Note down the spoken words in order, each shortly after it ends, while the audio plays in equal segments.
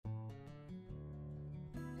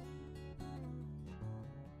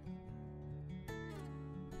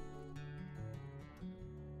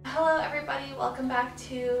Hello everybody, welcome back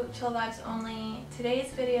to Chill Vibes Only.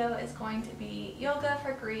 Today's video is going to be yoga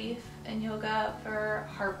for grief and yoga for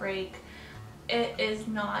heartbreak. It is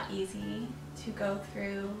not easy to go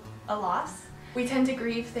through a loss. We tend to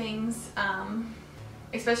grieve things,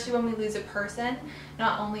 especially when we lose a person.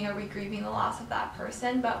 Not only are we grieving the loss of that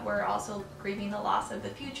person, but we're also grieving the loss of the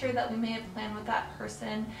future that we may have planned with that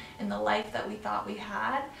person and the life that we thought we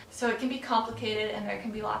had. So it can be complicated and there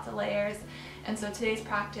can be lots of layers. And so today's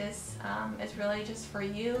practice is really just for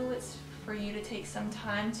you. It's for you to take some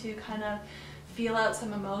time to kind of feel out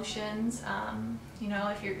some emotions. You know,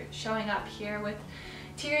 if you're showing up here with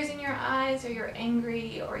tears in your eyes, or you're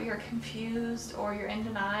angry, or you're confused, or you're in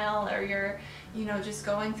denial, or you're, you know, just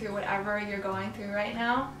going through whatever you're going through right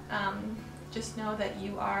now, just know that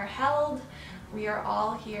you are held. We are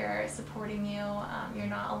all here supporting you. You're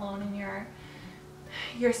not alone in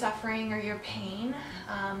your suffering or your pain.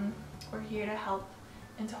 We're here to help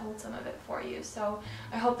and to hold some of it for you. So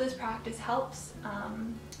I hope this practice helps.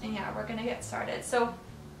 And yeah, we're gonna get started. So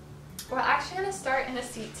we're actually gonna start in a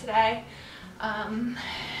seat today.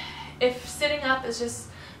 If sitting up is just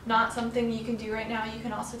not something you can do right now, you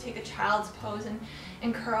can also take a child's pose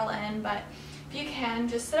and curl in. But if you can,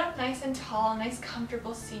 just sit up nice and tall, nice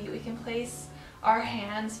comfortable seat. We can place our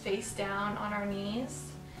hands face down on our knees.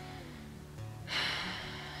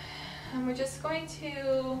 And we're just going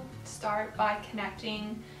to start by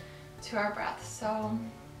connecting to our breath. So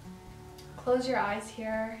close your eyes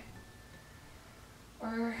here,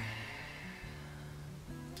 or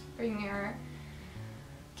bring your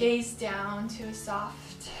gaze down to a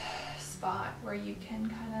soft spot where you can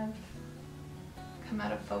kind of come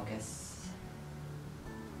out of focus.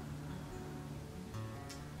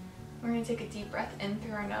 We're going to take a deep breath in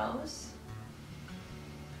through our nose.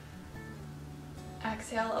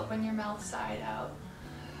 Exhale, open your mouth side out.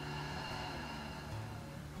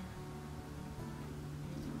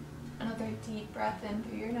 Another deep breath in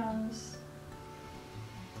through your nose.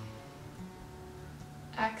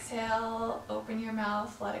 Exhale, open your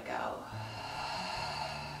mouth, let it go.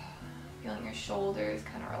 Feeling your shoulders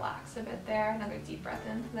kind of relax a bit there. Another deep breath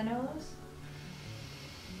in through the nose.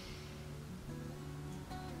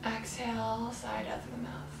 Exhale, side out through the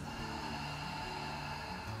mouth.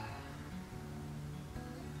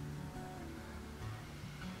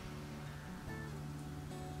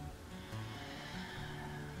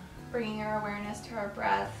 Bringing our awareness to our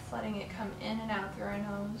breath, letting it come in and out through our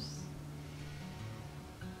nose.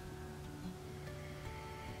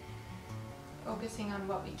 Focusing on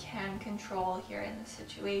what we can control here in the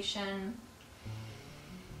situation,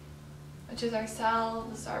 which is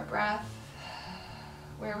ourselves, our breath,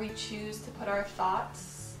 where we choose to put our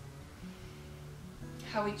thoughts,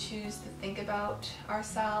 how we choose to think about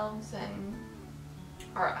ourselves and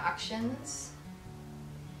our actions.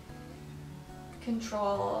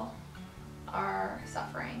 Control our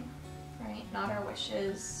suffering, right? Not our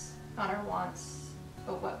wishes, not our wants,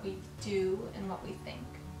 but what we do and what we think.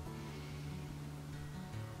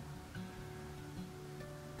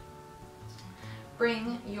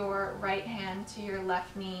 Bring your right hand to your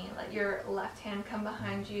left knee. Let your left hand come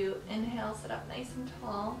behind you. Inhale, sit up nice and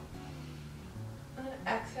tall. And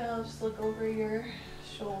exhale, just look over your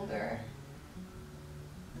shoulder.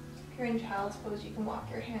 If you're in child's pose, you can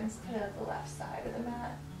walk your hands to the left side of the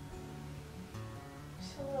mat.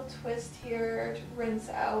 Just a little twist here to rinse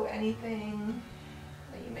out anything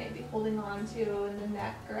that you may be holding on to in the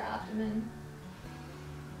neck or abdomen.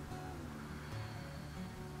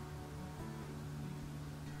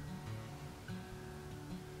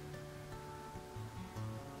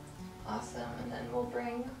 Awesome, and then we'll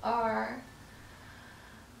bring our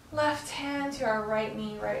left hand to our right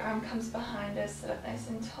knee, right arm comes behind us, sit up nice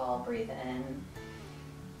and tall, breathe in.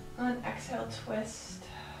 On exhale, twist.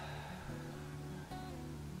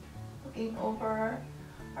 Looking over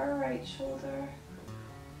our right shoulder.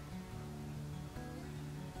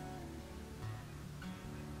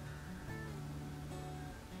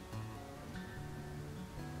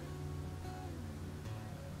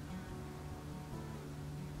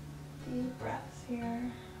 Deep breaths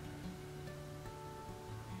here.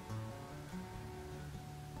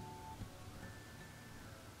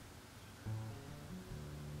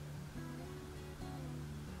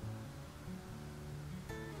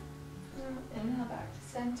 Inhale back to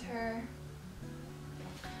center.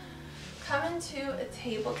 Come into a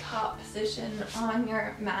tabletop position on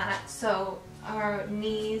your mat. So our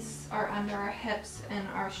knees are under our hips and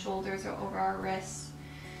our shoulders are over our wrists.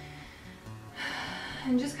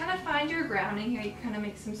 And just kind of find your grounding here. You kind of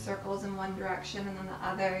make some circles in one direction and then the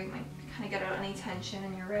other. You might kind of get out any tension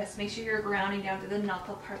in your wrist. Make sure you're grounding down to the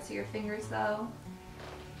knuckle parts of your fingers though.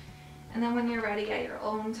 And then when you're ready at your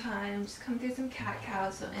own time, just come through some cat-cow.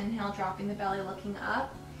 So inhale, dropping the belly, looking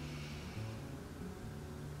up.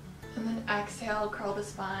 And then exhale, curl the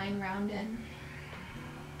spine, round in.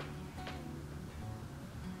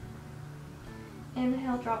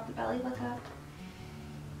 Inhale, drop the belly, look up.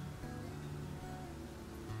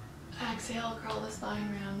 Exhale, curl the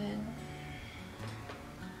spine, round in.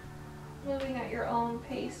 Moving at your own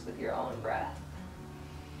pace with your own breath.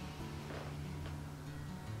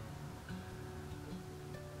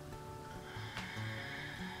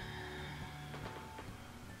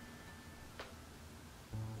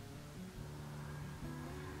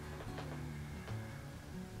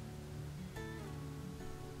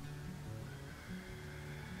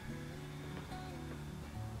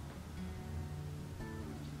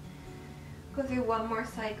 Go through one more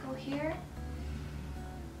cycle here.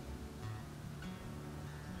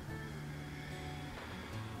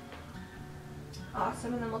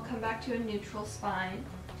 Awesome, and then we'll come back to a neutral spine.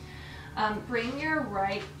 Bring your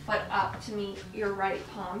right foot up to meet your right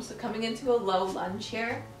palm. So coming into a low lunge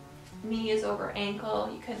here. Knee is over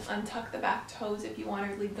ankle. You can untuck the back toes if you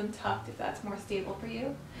want, or leave them tucked if that's more stable for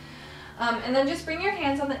you. And then just bring your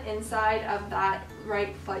hands on the inside of that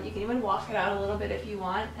right foot. You can even walk it out a little bit if you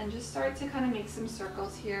want, and just start to kind of make some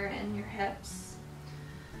circles here in your hips.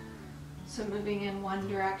 So moving in one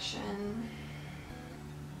direction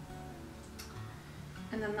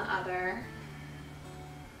and then the other.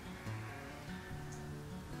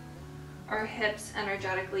 Our hips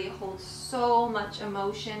energetically hold so much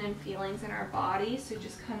emotion and feelings in our body, so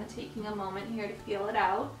just kind of taking a moment here to feel it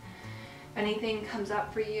out. If anything comes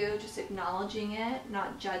up for you, just acknowledging it,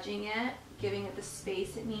 not judging it, giving it the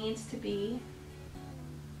space it needs to be.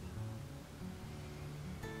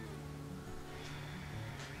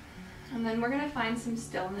 And then we're going to find some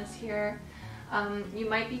stillness here. You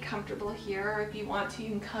might be comfortable here, or if you want to, you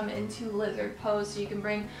can come into lizard pose. So you can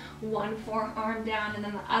bring one forearm down and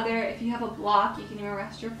then the other. If you have a block, you can even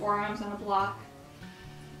rest your forearms on a block.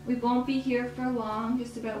 We won't be here for long,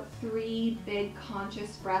 just about 3 big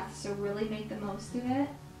conscious breaths, so really make the most of it.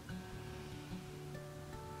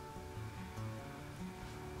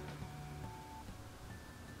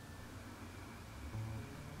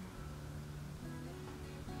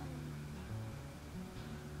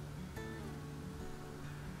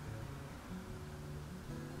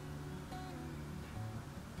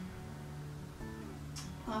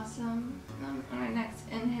 Awesome. On our next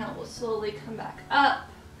inhale, we'll slowly come back up.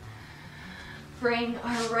 Bring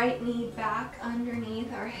our right knee back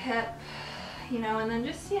underneath our hip, and then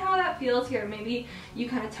just see how that feels here. Maybe you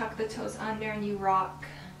kind of tuck the toes under and you rock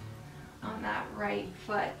on that right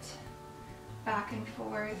foot back and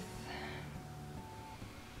forth.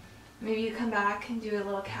 Maybe you come back and do a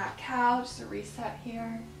little cat-cow, just a reset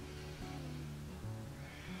here.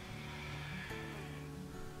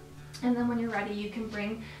 And then when you're ready, you can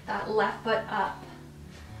bring that left foot up,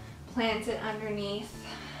 plant it underneath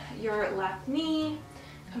your left knee,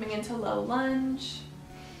 coming into low lunge,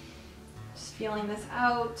 just feeling this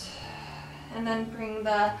out. And then bring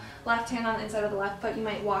the left hand on the inside of the left foot. You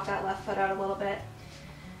might walk that left foot out a little bit.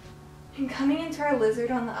 And coming into our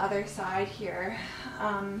lizard on the other side here.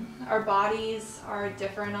 Our bodies are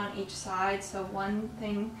different on each side, so one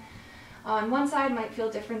thing on one side might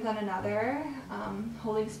feel different than another.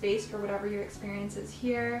 Holding space for whatever your experience is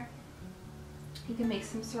here. You can make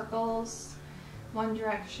some circles, one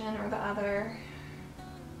direction or the other.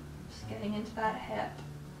 Just getting into that hip.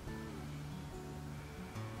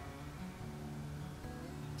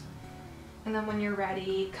 And then when you're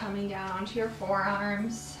ready, coming down onto your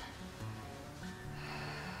forearms.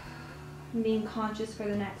 And being conscious for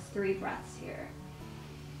the next 3 breaths here.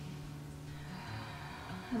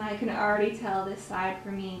 And I can already tell this side for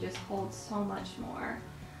me just holds so much more.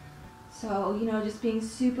 So, just being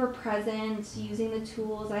super present, using the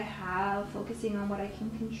tools I have, focusing on what I can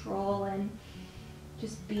control, and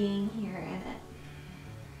just being here in it.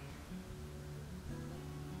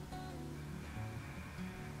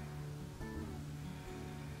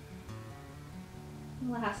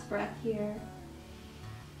 Last breath here.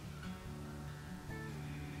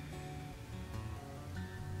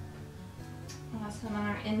 Awesome. On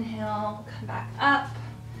our inhale, come back up.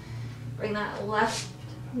 Bring that left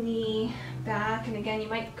knee back. And again, you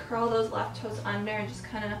might curl those left toes under and just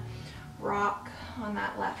kind of rock on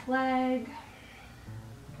that left leg.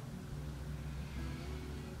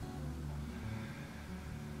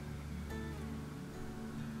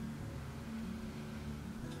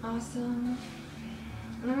 Awesome.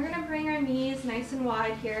 And then we're going to bring our knees nice and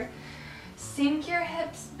wide here. Sink your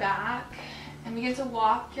hips back. And begin to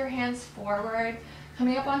walk your hands forward,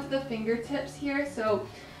 coming up onto the fingertips here. So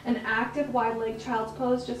an active wide leg child's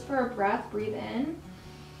pose just for a breath. Breathe in.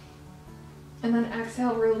 And then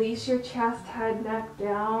exhale, release your chest, head, neck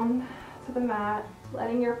down to the mat,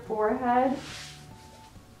 letting your forehead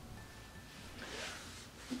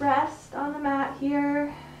rest on the mat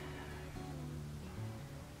here.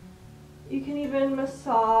 You can even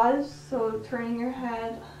massage, so turning your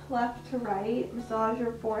head left to right, massage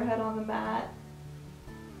your forehead on the mat.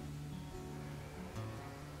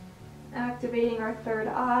 Activating our third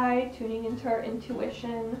eye, tuning into our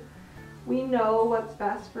intuition. We know what's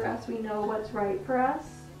best for us. We know what's right for us.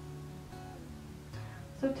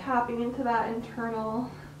 So tapping into that internal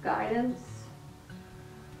guidance,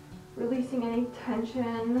 releasing any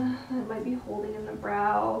tension that might be holding in the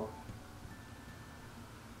brow.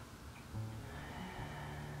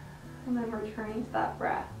 And then returning to that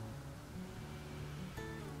breath.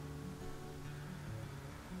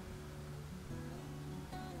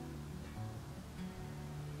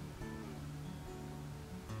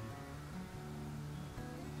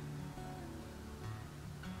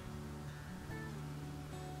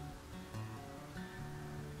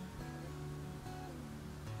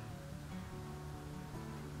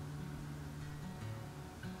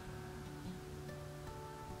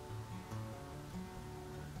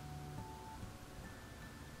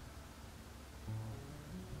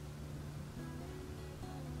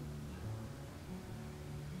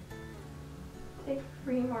 Take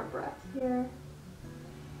 3 more breaths here.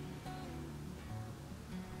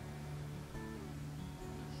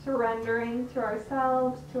 Surrendering to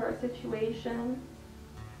ourselves, to our situation.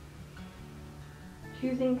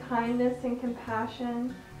 Choosing kindness and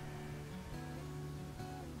compassion.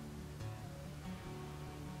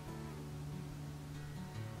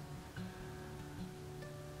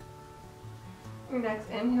 Your next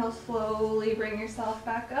inhale, slowly bring yourself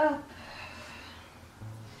back up.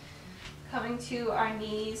 Coming to our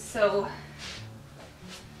knees, so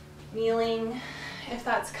kneeling if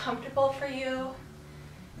that's comfortable for you.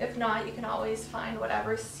 If not, you can always find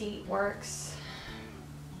whatever seat works.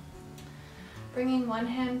 Bringing one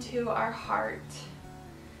hand to our heart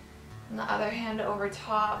and the other hand over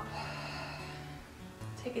top.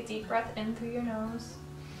 Take a deep breath in through your nose.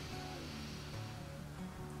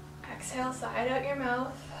 Exhale, side out your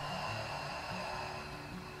mouth.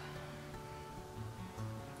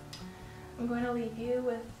 I'm going to leave you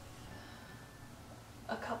with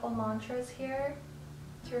a couple mantras here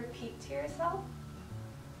to repeat to yourself.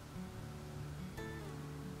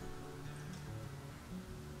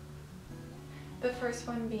 The first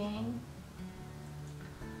one being,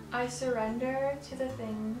 I surrender to the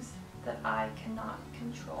things that I cannot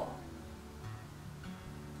control.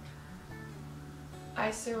 I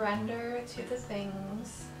surrender to the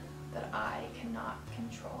things that I cannot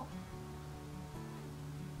control.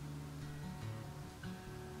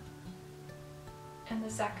 And the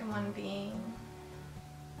second one being,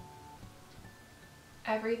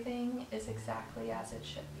 everything is exactly as it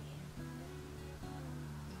should be.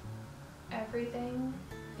 Everything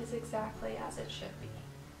is exactly as it should be.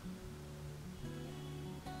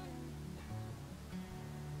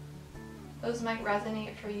 Those might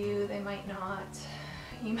resonate for you, they might not.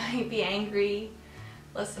 You might be angry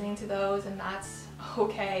listening to those, and that's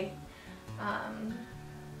okay.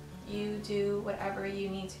 You do whatever you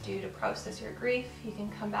need to do to process your grief. You can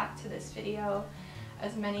come back to this video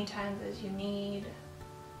as many times as you need.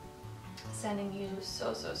 Sending you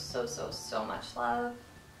so much love.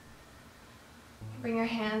 Bring your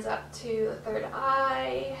hands up to the third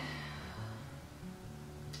eye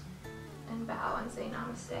and bow and say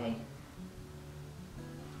namaste.